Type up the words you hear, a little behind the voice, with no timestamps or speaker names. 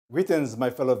Greetings, my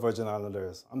fellow Virgin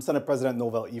Islanders. I'm Senate President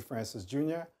Novel E. Francis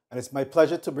Jr., and it's my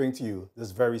pleasure to bring to you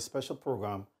this very special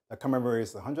program that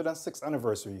commemorates the 106th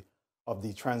anniversary of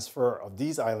the transfer of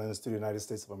these islands to the United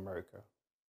States of America.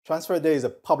 Transfer Day is a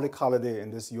public holiday in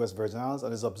this U.S. Virgin Islands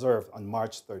and is observed on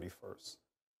March 31st.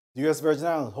 The U.S. Virgin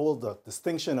Islands hold the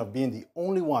distinction of being the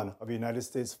only one of the United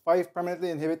States' 5 permanently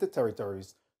inhabited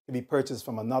territories to be purchased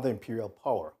from another imperial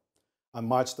power. On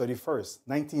March 31st,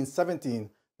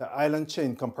 1917, the island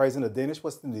chain comprising the Danish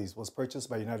West Indies was purchased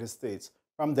by the United States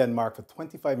from Denmark for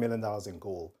 $25 million in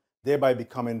gold, thereby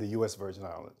becoming the U.S. Virgin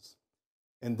Islands.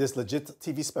 In this legit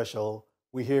TV special,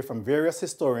 we hear from various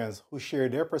historians who share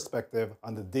their perspective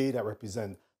on the day that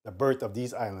represents the birth of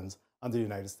these islands under the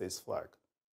United States flag.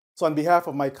 So on behalf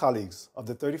of my colleagues of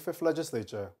the 35th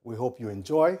Legislature, we hope you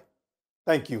enjoy.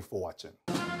 Thank you for watching.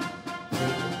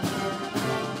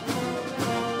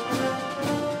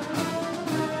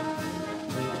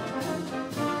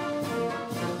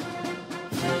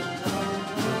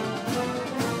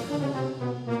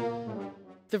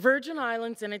 The Virgin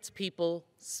Islands and its people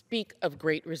speak of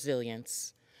great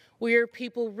resilience. We are a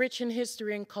people rich in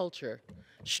history and culture,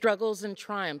 struggles and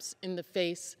triumphs in the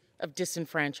face of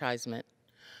disenfranchisement.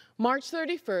 March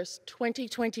 31st,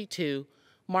 2022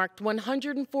 marked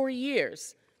 104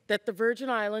 years that the Virgin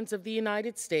Islands of the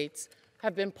United States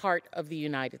have been part of the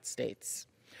United States.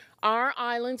 Our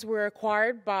islands were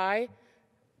acquired by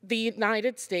the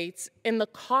United States in the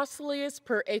costliest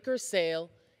per acre sale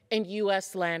in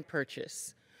U.S. land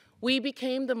purchase. We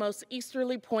became the most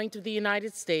easterly point of the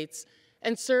United States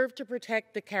and served to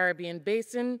protect the Caribbean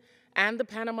Basin and the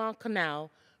Panama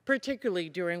Canal, particularly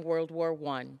during World War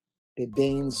I. The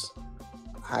Danes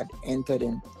had entered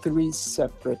in 3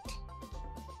 separate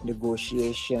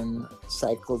negotiation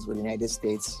cycles with the United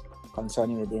States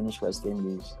concerning the Danish West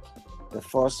Indies. The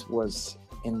first was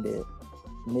in the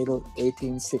middle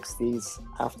 1860s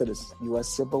after the U.S.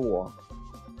 Civil War.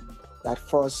 That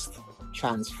first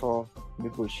transfer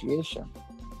negotiation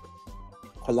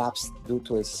collapsed due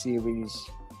to a series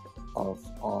of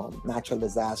natural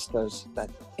disasters that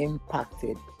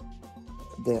impacted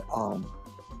the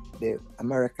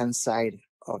American side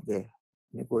of the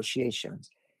negotiations.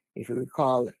 If you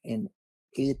recall, in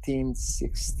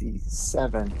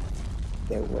 1867,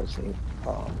 there was an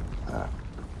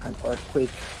earthquake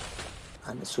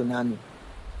and a tsunami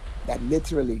that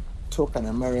literally took an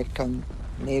American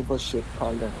naval ship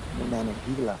called the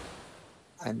Monongahela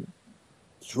and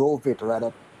drove it,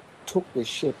 rather took the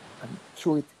ship and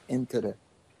threw it into the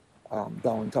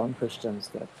downtown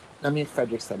Frederickstead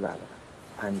rather.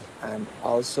 And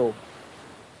also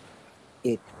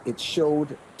it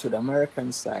showed to the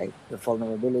American side the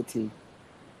vulnerability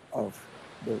of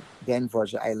the then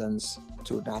Virgin Islands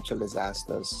to natural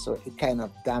disasters. So it kind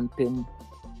of dampened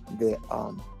the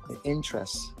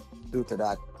interest due to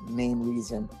that main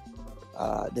reason.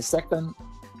 The second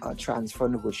transfer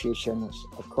negotiations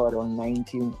occurred in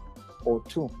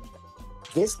 1902.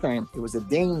 This time, it was the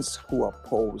Danes who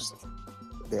opposed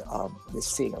the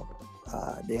sale.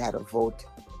 They had a vote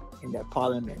in their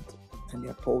parliament, and they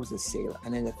opposed the sale.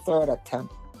 And in the third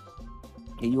attempt,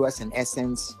 the U.S. in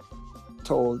essence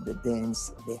told the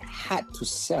Danes they had to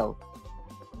sell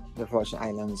the Virgin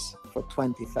Islands for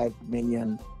 $25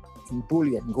 million in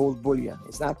bullion, gold bullion.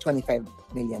 It's not $25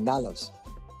 million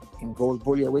in gold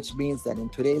bullion, which means that in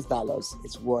today's dollars,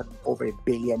 it's worth over $1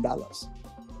 billion.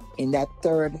 In that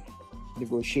third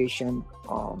negotiation,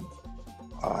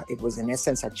 it was in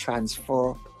essence a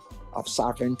transfer of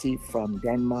sovereignty from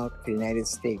Denmark to the United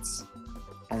States.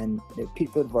 And the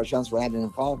people of Virgins were not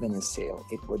involved in the sale.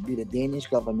 It would be the Danish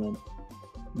government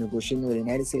negotiating with the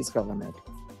United States government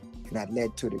that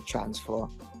led to the transfer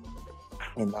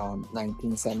in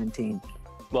 1917.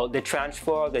 Well, the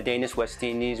transfer of the Danish West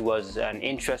Indies was an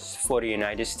interest for the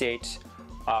United States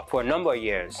for a number of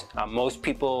years. Most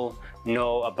people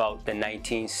know about the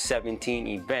 1917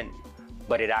 event,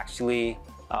 but it actually,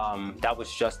 that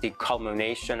was just the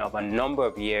culmination of a number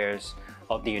of years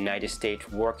of the United States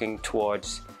working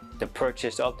towards the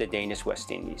purchase of the Danish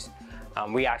West Indies.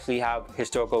 We actually have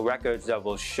historical records that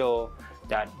will show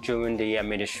that during the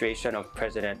administration of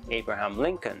President Abraham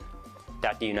Lincoln,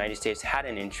 that the United States had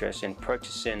an interest in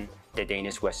purchasing the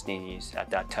Danish West Indies at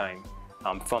that time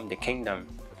from the kingdom.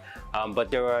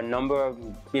 But there were a number of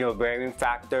varying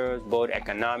factors, both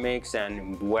economics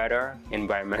and weather,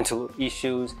 environmental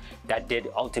issues, that did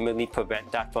ultimately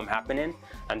prevent that from happening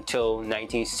until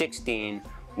 1916,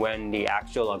 when the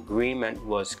actual agreement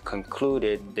was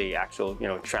concluded, the actual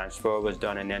transfer was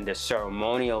done, and then the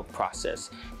ceremonial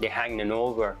process, the handing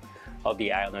over of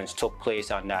the islands, took place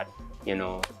on that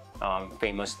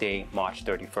famous day, March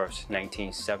 31st,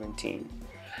 1917.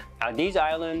 These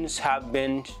islands have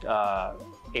been a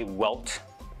wealth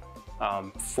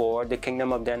for the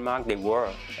Kingdom of Denmark. They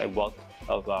were a wealth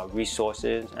of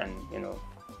resources and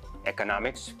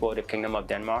economics for the Kingdom of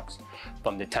Denmark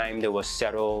from the time they were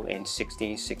settled in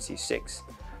 1666.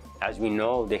 As we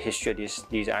know, the history of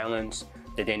these islands,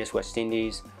 the Danish West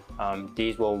Indies,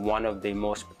 these were one of the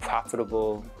most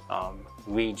profitable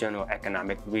region or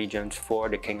economic regions for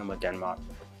the Kingdom of Denmark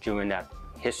during that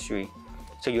history.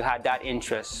 So you had that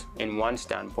interest in one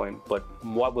standpoint, but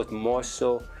what was more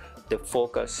so the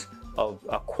focus of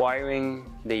acquiring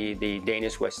the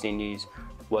Danish West Indies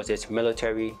was its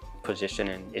military position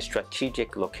and its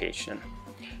strategic location.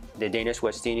 The Danish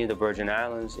West Indies, the Virgin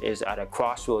Islands, is at a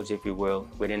crossroads, if you will,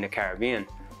 within the Caribbean.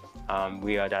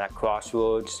 We are at a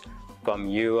crossroads from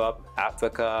Europe,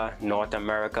 Africa, North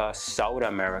America, South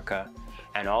America,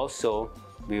 and also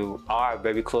we are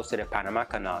very close to the Panama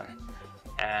Canal.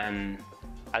 And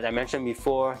as I mentioned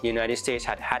before, the United States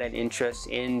had an interest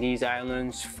in these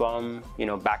islands from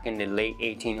back in the late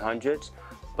 1800s,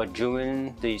 but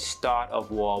during the start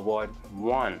of World War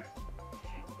I,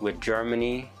 with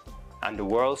Germany and the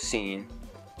world scene,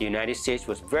 the United States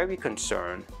was very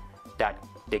concerned that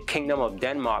the Kingdom of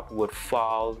Denmark would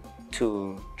fall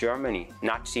to Germany,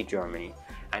 Nazi Germany.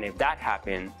 And if that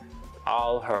happened,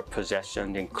 all her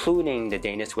possessions, including the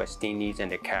Danish West Indies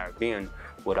and the Caribbean,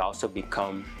 would also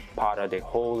become part of the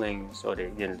holdings or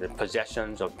the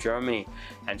possessions of Germany.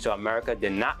 And so America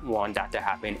did not want that to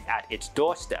happen at its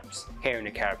doorsteps here in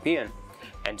the Caribbean.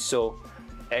 And so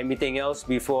everything else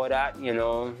before that,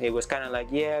 it was kind of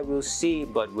like, yeah, we'll see.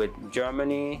 But with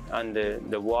Germany on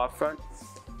the war front,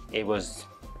 it was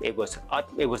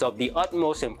of the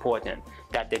utmost importance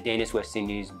that the Danish West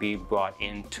Indies be brought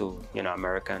into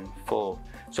American fold.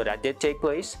 So that did take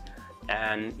place,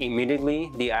 and immediately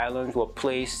the islands were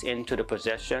placed into the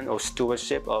possession or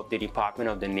stewardship of the Department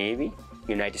of the Navy,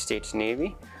 United States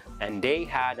Navy, and they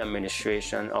had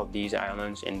administration of these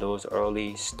islands in those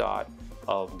early start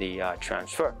of the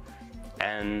transfer.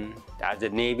 And as the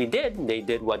Navy did, they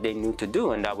did what they knew to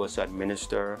do, and that was to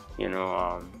administer,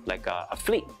 like a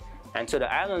fleet. And so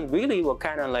the islands really were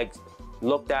kind of like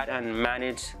looked at and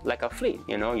managed like a fleet.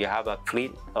 You have a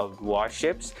fleet of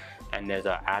warships, and there's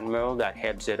an admiral that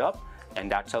heads it up, and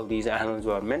that's how these islands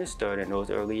were administered in those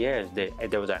early years.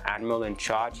 There was an admiral in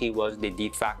charge. He was the de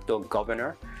facto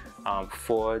governor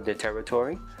for the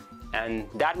territory, and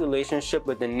that relationship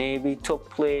with the Navy took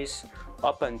place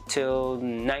up until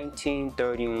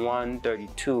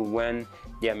 1931-32, when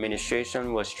the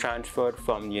administration was transferred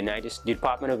from the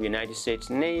Department of United States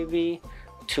Navy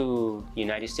to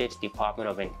United States Department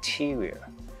of Interior.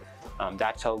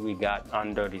 That's how we got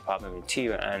under the Department of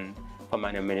Interior, and from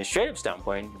an administrative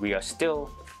standpoint, we are still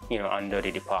under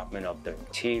the Department of the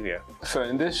Interior. So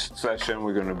in this session,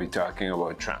 we're going to be talking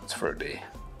about Transfer Day,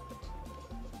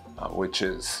 which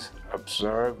is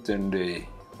observed in the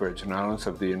Virgin Islands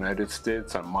of the United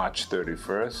States on March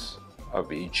 31st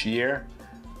of each year,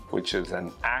 which is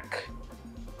an act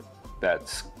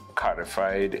that's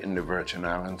codified in the Virgin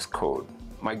Islands Code.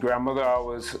 My grandmother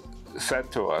always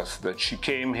said to us that she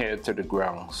came here to the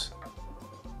grounds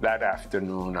that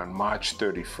afternoon on March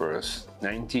 31st,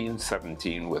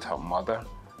 1917, with her mother,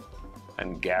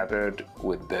 and gathered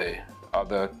with the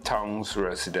other town's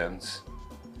residents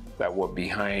that were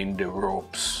behind the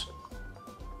ropes.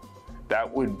 That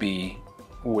would be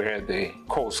where the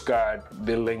Coast Guard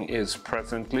building is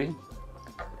presently.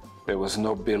 There was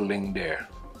no building there.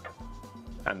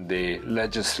 And the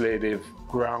legislative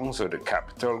grounds, or the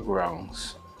Capitol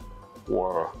grounds,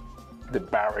 were the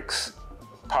barracks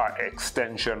part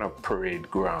extension of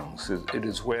parade grounds. It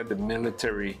is where the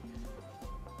military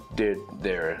did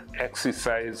their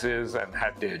exercises and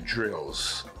had their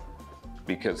drills,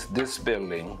 because this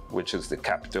building, which is the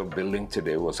Capitol building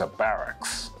today, was a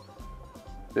barracks.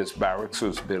 This barracks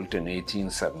was built in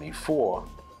 1874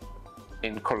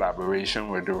 in collaboration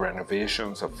with the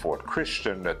renovations of Fort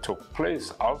Christian that took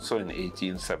place also in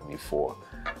 1874,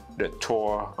 that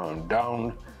tore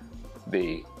down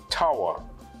the tower,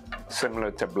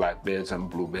 similar to Blackbeard's and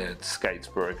Bluebeard's,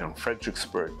 Skatesburg and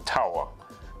Fredericksburg Tower.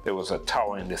 There was a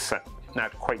tower in the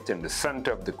not quite in the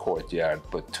center of the courtyard,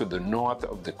 but to the north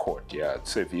of the courtyard.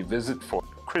 So if you visit Fort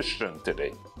Christian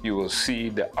today, you will see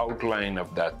the outline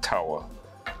of that tower,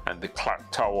 and the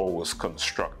clock tower was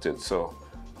constructed. So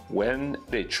when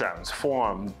they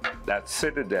transformed that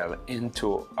citadel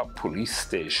into a police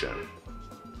station,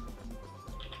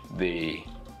 they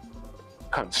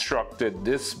constructed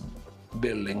this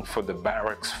building for the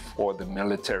barracks for the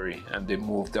military, and they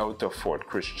moved out of Fort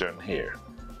Christian here.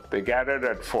 They gathered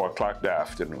at 4 o'clock that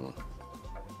afternoon.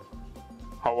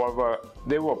 However,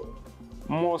 they were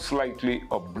most likely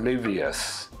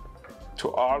oblivious to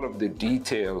all of the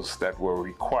details that were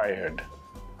required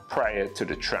prior to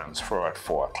the transfer at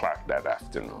 4 o'clock that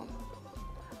afternoon.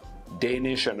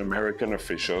 Danish and American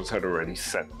officials had already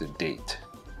set the date.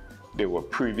 There were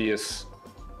previous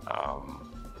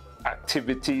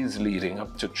activities leading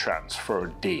up to transfer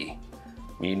day,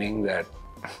 meaning that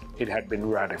it had been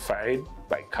ratified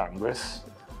by Congress.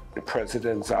 The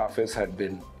president's office had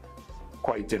been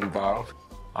quite involved.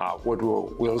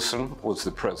 Woodrow Wilson was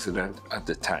the president at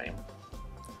the time.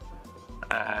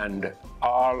 And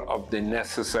all of the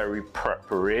necessary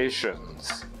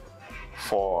preparations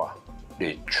for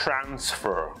the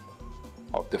transfer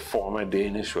of the former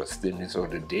Danish West Indies or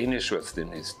the Danish West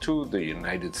Indies to the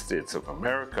United States of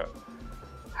America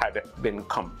had been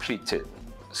completed.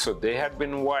 So they had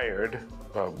been wired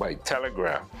by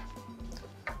telegraph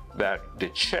that the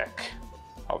check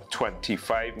of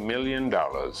 $25 million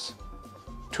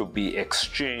to be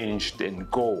exchanged in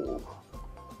gold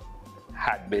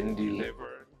had been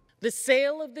delivered. The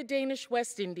sale of the Danish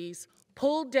West Indies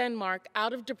pulled Denmark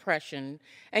out of depression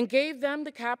and gave them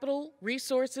the capital,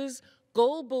 resources,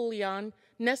 gold bullion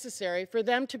necessary for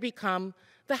them to become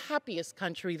the happiest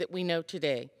country that we know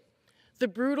today. The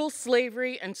brutal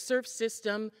slavery and serf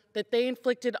system that they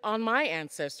inflicted on my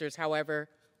ancestors, however,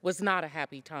 was not a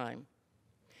happy time.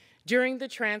 During the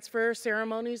transfer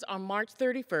ceremonies on March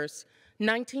 31st,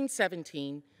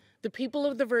 1917, the people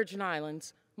of the Virgin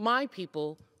Islands, my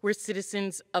people, were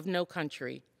citizens of no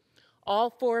country. All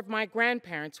 4 of my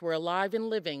grandparents were alive and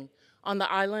living on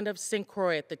the island of St.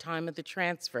 Croix at the time of the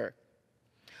transfer.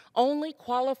 Only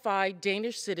qualified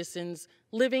Danish citizens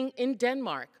living in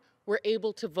Denmark were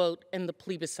able to vote in the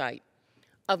plebiscite.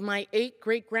 Of my 8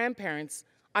 great-grandparents,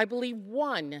 I believe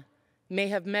 1 may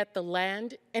have met the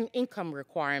land and income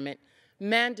requirement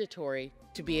mandatory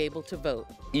to be able to vote.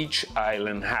 Each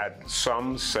island had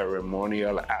some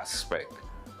ceremonial aspect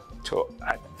to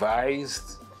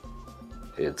advise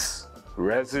its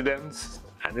residents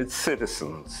and its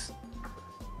citizens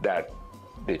that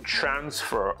the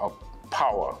transfer of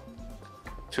power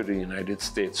to the United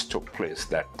States took place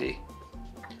that day.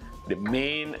 The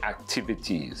main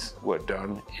activities were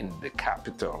done in the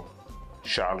capital,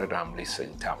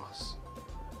 Charlotte-Amalie-St. Thomas.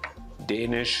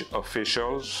 Danish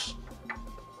officials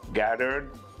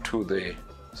gathered to the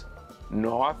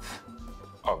north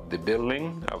of the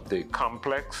building, of the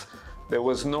complex. There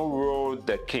was no road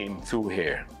that came through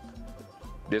here.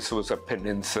 This was a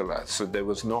peninsula, so there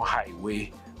was no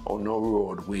highway or no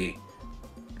roadway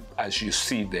as you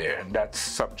see there. And that's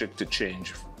subject to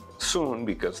change soon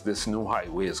because this new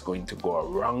highway is going to go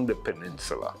around the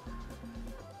peninsula.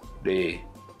 The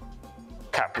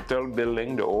Capitol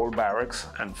building, the old barracks,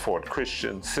 and Fort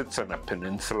Christian sits on a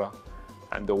peninsula,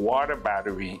 and the water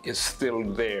battery is still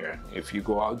there. If you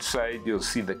go outside, you'll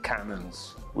see the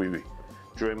cannons.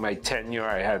 During my tenure,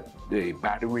 I had the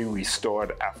battery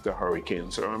restored after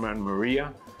Hurricanes Irma and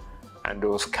Maria, and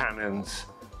those cannons,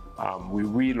 we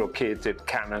relocated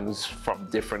cannons from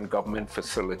different government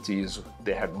facilities.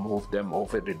 They had moved them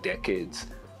over the decades.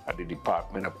 At the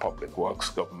Department of Public Works,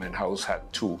 Government House had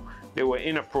 2. They were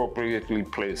inappropriately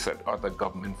placed at other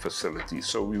government facilities,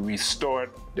 so we restored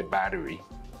the battery.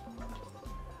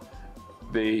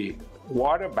 The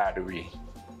water battery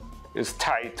is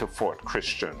tied to Fort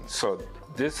Christian, so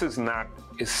this is not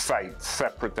a site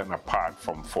separate and apart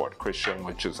from Fort Christian,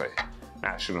 which is a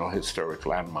National Historic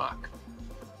Landmark.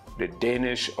 The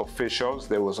Danish officials,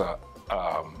 there was a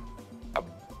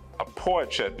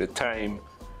porch at the time,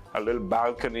 a little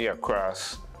balcony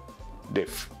across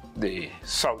the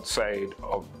south side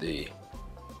of the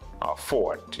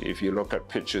fort. If you look at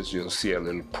pictures, you'll see a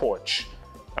little porch,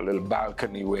 a little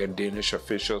balcony where Danish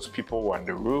officials, people were on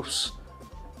the roofs.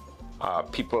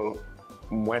 People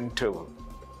went to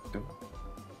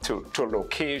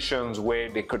locations where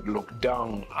they could look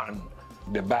down on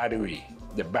the battery,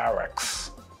 the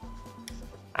barracks.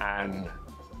 And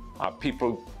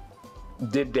people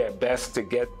did their best to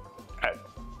get at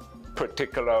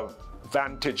particular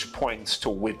vantage points to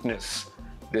witness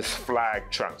this flag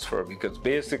transfer, because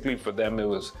basically for them it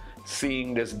was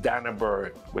seeing this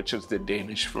Dannebrog, which is the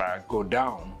Danish flag, go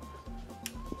down,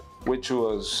 which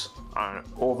was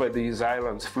over these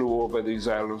islands, flew over these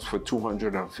islands for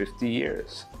 250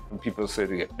 years. And people say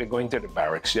they're going to the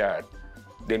barracks yard.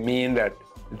 They mean that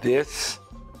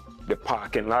the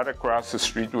parking lot across the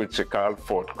street, which they call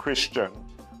Fort Christian,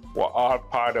 were all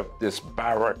part of this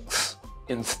barracks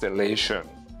installation.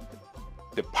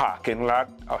 The parking lot,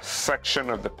 a section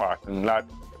of the parking lot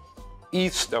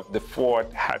east of the fort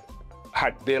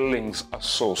had buildings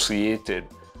associated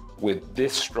with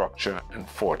this structure and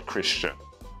Fort Christian.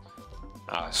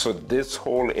 So this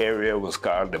whole area was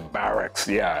called the barracks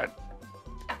yard.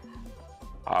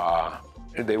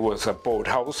 There was a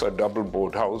boathouse, a double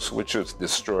boathouse, which was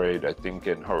destroyed, I think,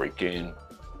 in Hurricane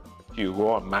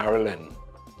Hugo, Maryland.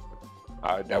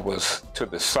 That was to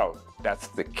the south. That's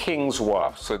the King's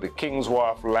Wharf. So the King's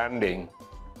Wharf landing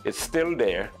is still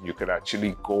there. You could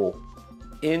actually go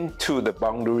into the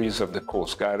boundaries of the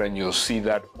Coast Guard and you'll see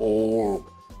that old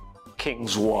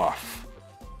King's Wharf.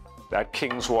 That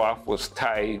King's Wharf was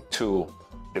tied to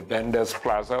the Vendors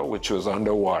Plaza, which was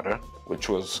underwater, which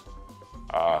was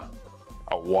a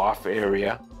wharf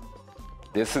area.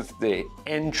 This is the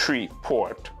entry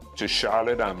port to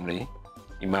Charlotte-Amalie,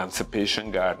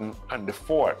 Emancipation Garden, and the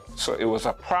fort. So it was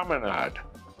a promenade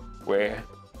where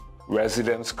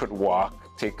residents could walk,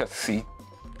 take a seat,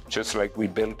 just like we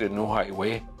built the new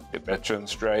highway, the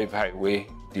Veterans Drive Highway,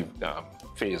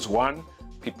 Phase 1.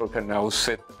 People can now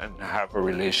sit and have a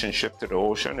relationship to the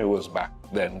ocean. It was back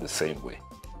then the same way.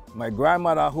 My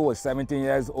grandmother, who was 17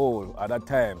 years old at that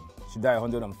time, she died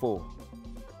 104,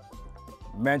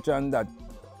 mentioned that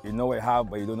you know what you have,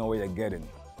 but you don't know what you're getting.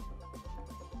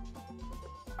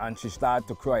 And she started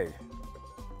to cry.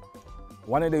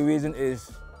 One of the reasons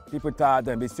is people thought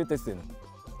they'd be citizens.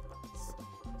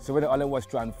 So when the island was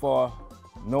transferred,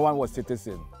 no one was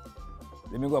citizen.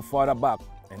 Let me go further back.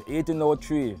 In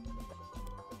 1803,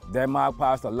 Denmark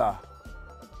passed a law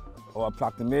or a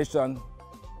proclamation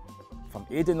from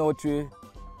 1803,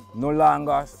 no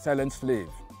longer selling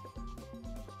slaves.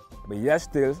 But yet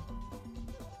still,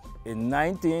 in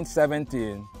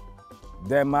 1917,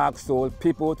 Denmark sold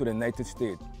people to the United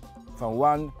States, from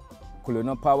one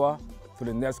colonial power to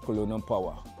the next colonial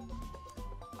power.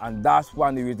 And that's one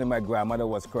of the reasons my grandmother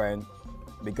was crying,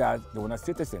 because they were not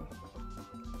citizens.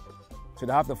 So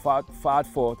they have to fight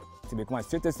for to become a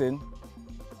citizen.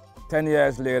 10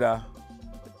 years later,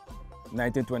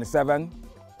 1927,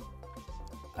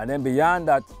 and then beyond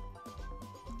that,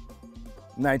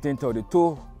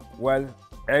 1932, well,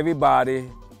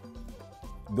 everybody,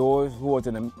 those who were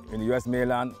in the U.S.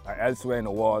 mainland or elsewhere in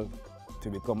the world, to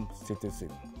become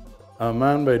citizens. A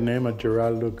man by the name of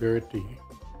Geraldo Gerti,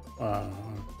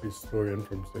 historian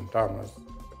from St. Thomas,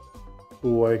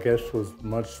 who I guess was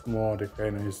much more the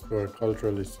kind of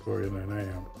cultural historian than I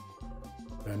am,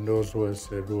 than those who I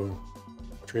said were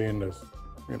trained as,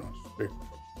 strict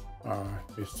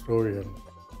historians,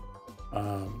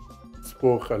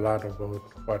 spoke a lot about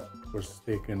what was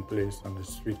taking place on the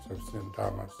streets of St.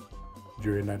 Thomas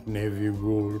during that Navy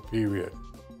rule period.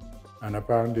 And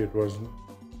apparently it wasn't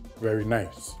very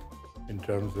nice in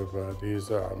terms of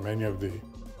many of the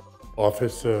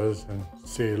officers and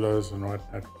sailors and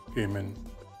whatnot came in,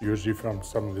 usually from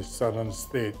some of the southern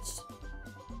states,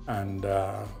 and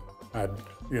had,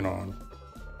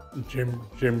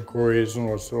 Jim Croatian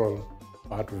was all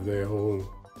part of their whole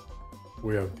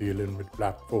way of dealing with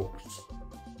black folks.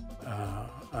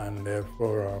 And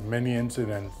therefore many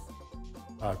incidents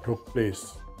took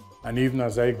place. And even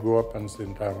as I grew up in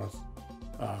St. Thomas,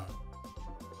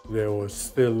 there was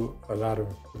still a lot of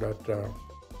that,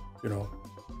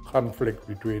 conflict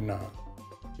between the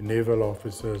naval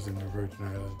officers in the Virgin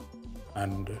Islands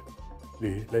and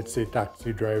the, let's say,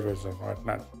 taxi drivers and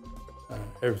whatnot.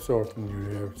 Every so often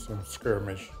you have some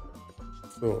skirmish.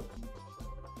 So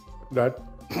that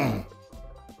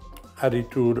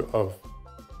attitude of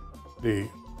the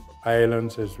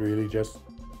islands is really just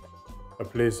a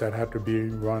place that had to be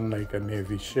run like a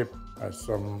Navy ship, as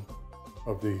some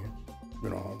of the,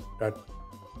 that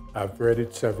I've read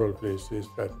it several places,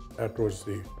 that was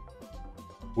the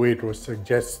way it was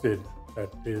suggested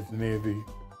that the Navy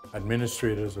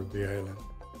administrators of the island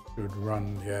should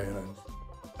run the islands.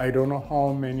 I don't know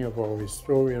how many of our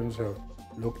historians have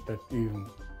looked at even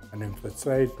and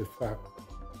emphasized the fact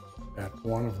that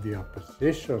one of the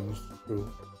oppositions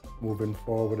to moving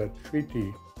forward a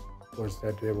treaty was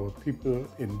that there were people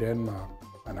in Denmark,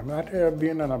 and I'm not here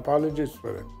being an apologist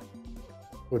for it,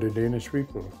 for the Danish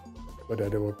people, but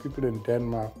that there were people in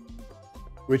Denmark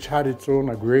which had its own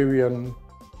agrarian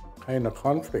kind of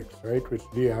conflicts, right, with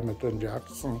D. Hamilton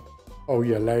Jackson, how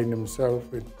he aligned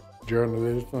himself with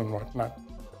journalism and whatnot,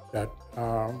 that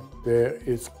there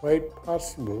is quite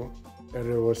possible that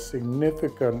there was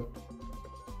significant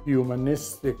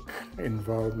humanistic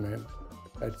involvement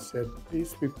that said,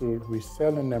 these people, we're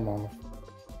selling them off,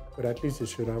 but at least they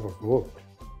should have a vote.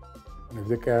 And if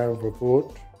they can't have a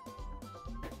vote,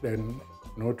 then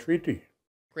no treaty.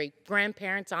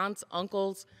 Great-grandparents, aunts,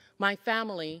 uncles, my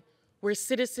family were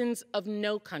citizens of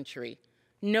no country,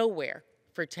 nowhere,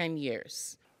 for 10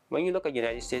 years. When you look at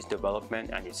United States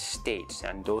development and its states,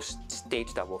 and those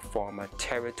states that were former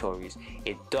territories,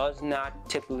 it does not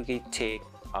typically take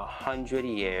 100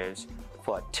 years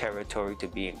for a territory to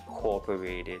be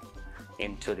incorporated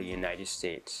into the United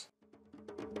States.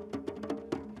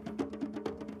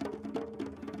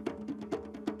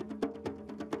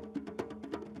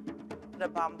 The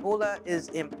Bambula is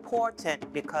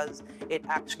important because it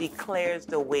actually clears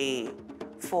the way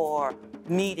for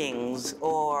meetings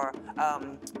or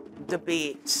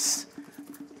debates,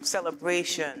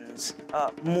 celebrations,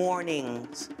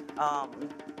 mournings.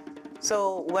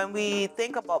 So when we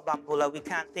think about Bambula, we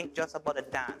can't think just about a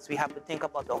dance. We have to think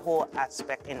about the whole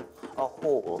aspect in a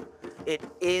whole. It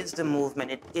is the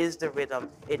movement, it is the rhythm,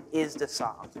 it is the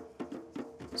song.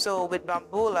 So with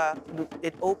Bambula,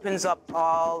 it opens up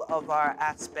all of our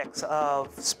aspects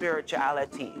of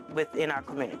spirituality within our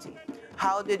community.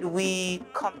 How did we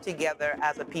come together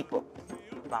as a people?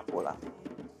 Bambula.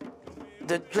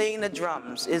 Playing the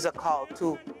drums is a call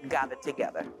to gather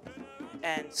together.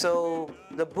 And so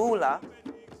the bula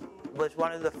was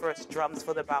one of the first drums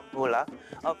for the Bambula.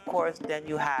 Of course, then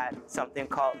you had something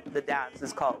called, the dance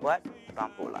is called what?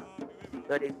 Bambula.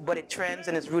 But it trends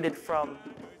and is rooted from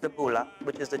the bula,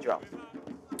 which is the drum.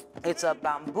 It's a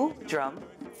bamboo drum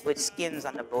with skins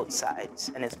on the both sides,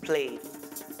 and it's played.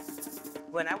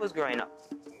 When I was growing up,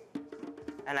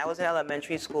 and I was in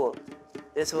elementary school,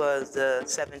 this was the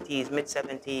 70s,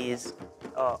 mid-70s,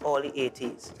 early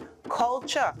 80s.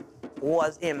 Culture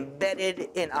was embedded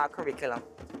in our curriculum.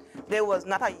 There was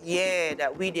not a year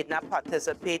that we did not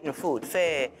participate in food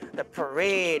fair, the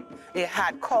parade. It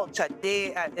had culture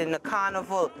day in the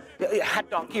carnival. You had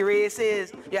donkey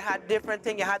races. You had different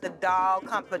things. You had the doll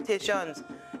competitions.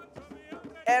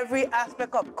 Every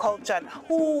aspect of culture and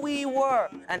who we were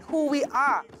and who we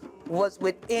are was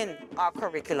within our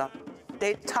curriculum.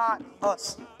 They taught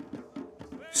us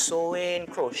sewing,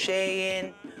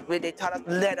 crocheting. They taught us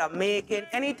leather making.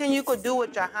 Anything you could do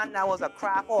with your hand that was a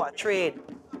craft or a trade,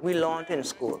 we learned in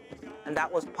school. And that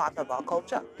was part of our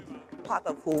culture, part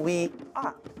of who we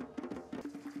are.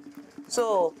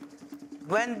 So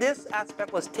when this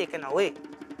aspect was taken away,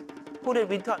 who did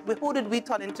we turn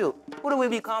into? Who did we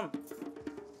become?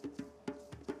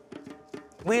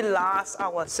 We lost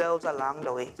ourselves along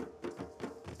the way.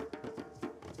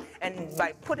 And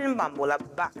by putting Bambula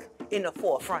back in the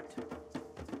forefront,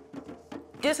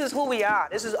 this is who we are,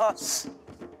 this is us.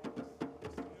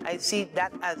 I see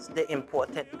that as the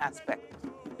important aspect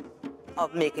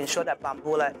of making sure that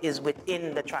Bambula is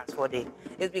within the Transfer Day,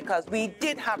 is because we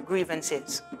did have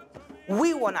grievances.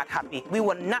 We were not happy, we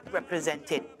were not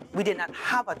represented, we did not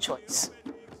have a choice.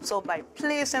 So by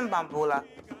placing Bambula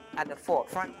at the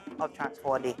forefront of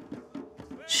Transfer Day,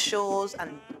 shows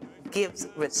and gives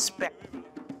respect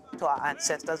to our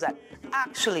ancestors that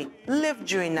actually lived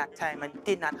during that time and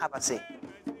did not have a say.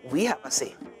 We have a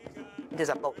say. It is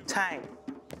about time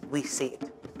we say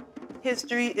it.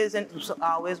 History isn't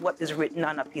always what is written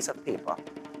on a piece of paper.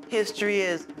 History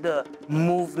is the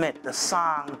movement, the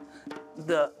song,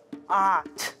 the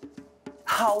art,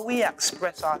 how we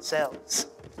express ourselves.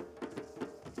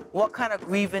 What kind of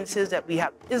grievances that we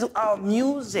have is our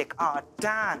music, our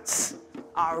dance,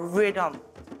 our rhythm.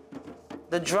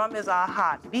 The drum is our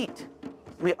heartbeat.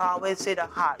 We always say the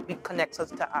heartbeat connects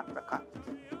us to Africa.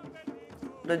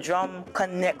 The drum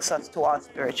connects us to our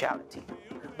spirituality.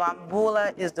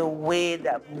 Bambula is the way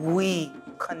that we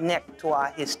connect to our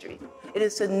history. It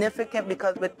is significant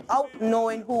because without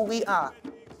knowing who we are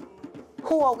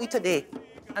we today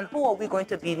and who are we going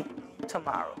to be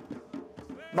tomorrow?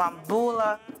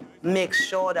 Bambula makes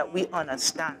sure that we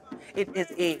understand it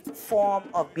is a form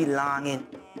of belonging,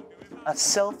 a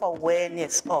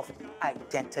self-awareness of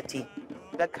identity.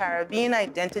 The Caribbean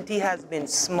identity has been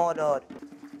smothered.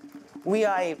 We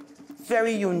are a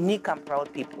very unique and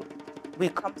proud people. We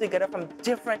come together from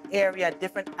different areas,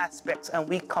 different aspects, and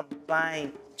we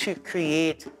combine to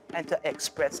create and to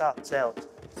express ourselves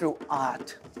through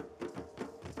art.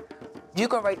 You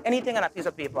can write anything on a piece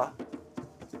of paper,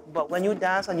 but when you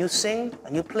dance and you sing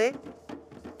and you play,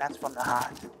 that's from the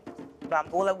heart.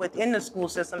 Bambula within the school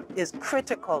system is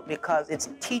critical because it's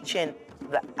teaching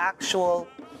the actual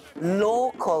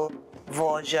local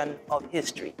version of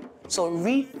history. So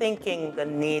rethinking the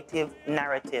native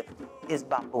narrative is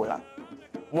Bambula.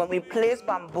 When we place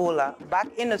Bambula back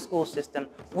in the school system,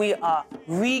 we are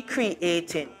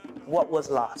recreating what was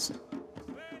lost.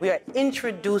 We are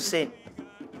introducing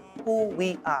who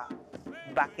we are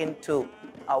back into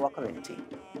our community.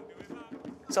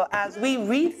 So as we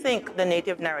rethink the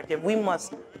native narrative, we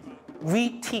must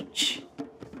reteach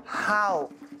how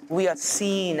we are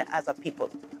seen as a people,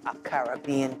 a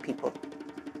Caribbean people,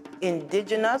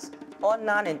 indigenous or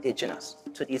non-indigenous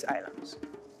to these islands.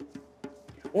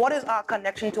 What is our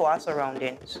connection to our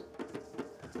surroundings?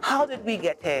 How did we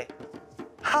get here?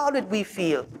 How did we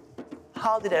feel?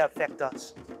 How did it affect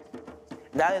us?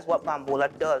 That is what Bambola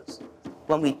does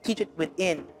when we teach it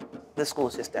within the school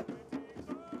system.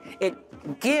 It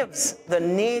gives the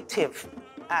native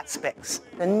aspects,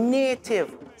 the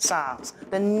native songs,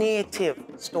 the native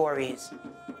stories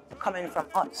coming from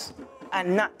us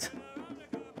and not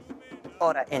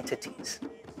other entities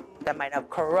that might have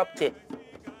corrupted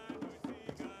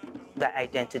the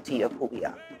identity of who we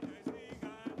are.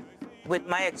 With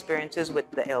my experiences with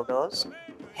the elders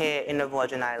here in the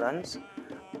Virgin Islands,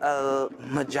 a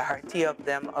majority of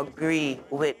them agree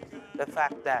with the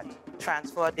fact that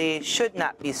Transfer Day should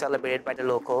not be celebrated by the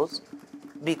locals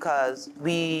because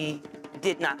we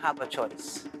did not have a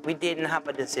choice. We didn't have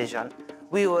a decision.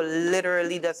 We were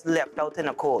literally just left out in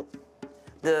the cold.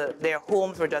 Their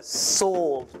homes were just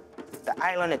sold, the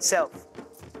island itself,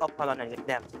 up underneath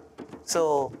them.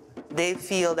 So they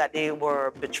feel that they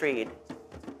were betrayed.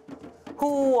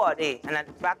 Who are they? And then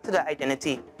back to the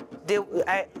identity.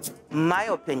 My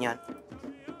opinion,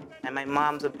 and my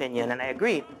mom's opinion, and I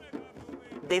agree,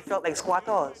 they felt like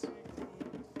squatters.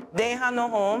 They had no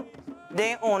home,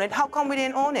 they own it. How come we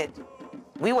didn't own it?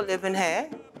 We were living here.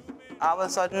 All of a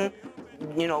sudden,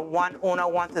 you know, one owner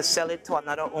wants to sell it to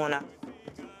another owner.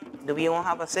 Do we all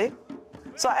have a say?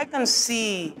 So I can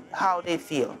see how they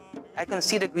feel. I can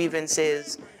see the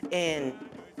grievances in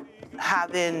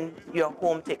having your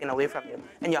home taken away from you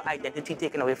and your identity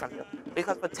taken away from you.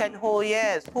 Because for 10 whole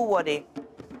years, who were they?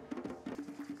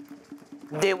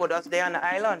 They were just there on the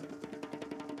island.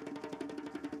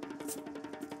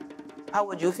 How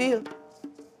would you feel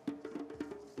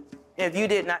if you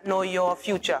did not know your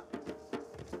future?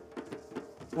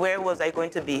 Where was I going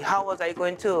to be? How was I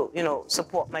going to, you know,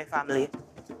 support my family?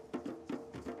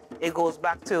 It goes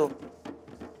back to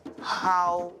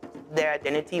how their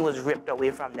identity was ripped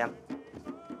away from them,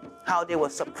 how they were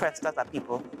suppressed as a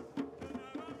people.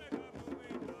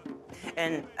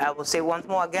 And I will say once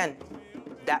more again,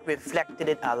 that reflected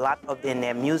it a lot in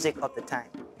their music of the time.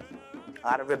 A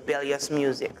lot of rebellious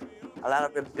music, a lot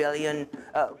of rebellion,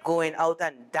 going out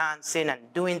and dancing and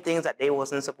doing things that they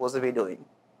wasn't supposed to be doing.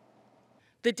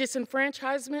 The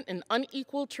disenfranchisement and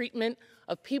unequal treatment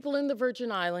of people in the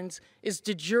Virgin Islands is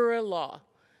de jure law.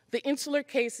 The insular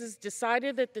cases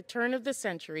decided at the turn of the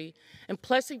century and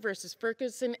Plessy versus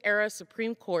Ferguson era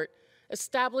Supreme Court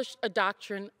established a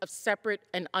doctrine of separate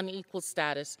and unequal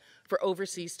status for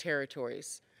overseas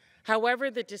territories. However,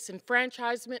 the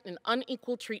disenfranchisement and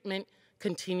unequal treatment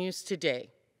continues today.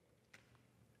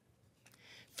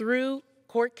 Through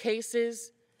court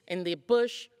cases in the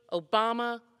Bush,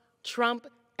 Obama, Trump,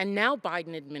 and now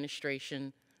Biden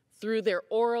administration, through their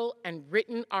oral and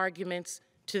written arguments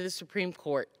to the Supreme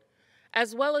Court,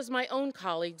 as well as my own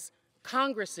colleagues,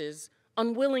 Congress's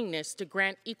unwillingness to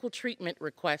grant equal treatment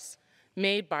requests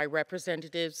made by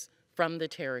representatives from the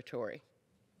territory.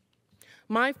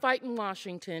 My fight in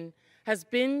Washington has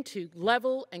been to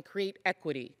level and create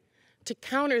equity, to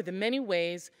counter the many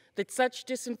ways that such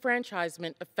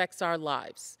disenfranchisement affects our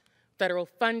lives: federal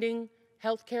funding,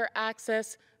 healthcare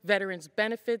access, veterans'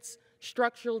 benefits,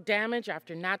 structural damage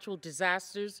after natural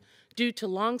disasters due to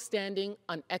longstanding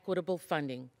unequitable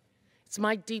funding. It's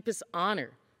my deepest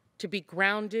honor to be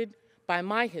grounded by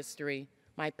my history,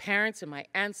 my parents and my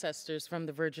ancestors from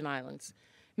the Virgin Islands,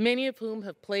 many of whom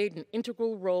have played an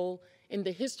integral role in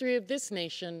the history of this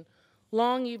nation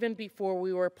long even before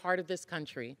we were a part of this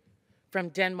country. From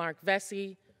Denmark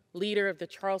Vesey, leader of the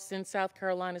Charleston, South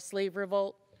Carolina slave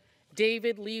revolt,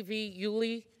 David Levy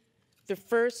Yulee, the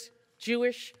first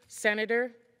Jewish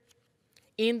senator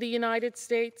in the United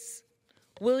States,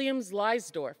 Williams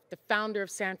Leisdorf, the founder of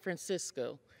San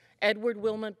Francisco, Edward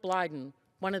Wilmot Blyden,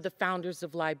 one of the founders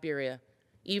of Liberia.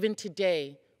 Even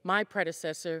today, my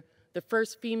predecessor, the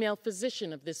first female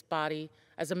physician of this body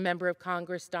as a member of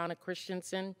Congress, Donna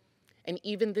Christensen, and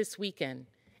even this weekend,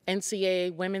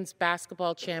 NCAA women's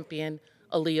basketball champion,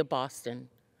 Aaliyah Boston.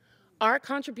 Our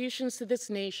contributions to this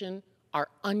nation are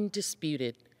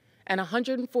undisputed, and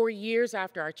 104 years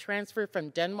after our transfer from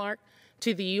Denmark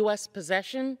to the U.S.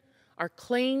 possession, our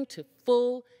claim to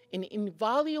full and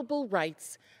inviolable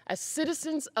rights as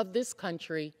citizens of this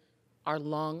country are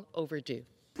long overdue.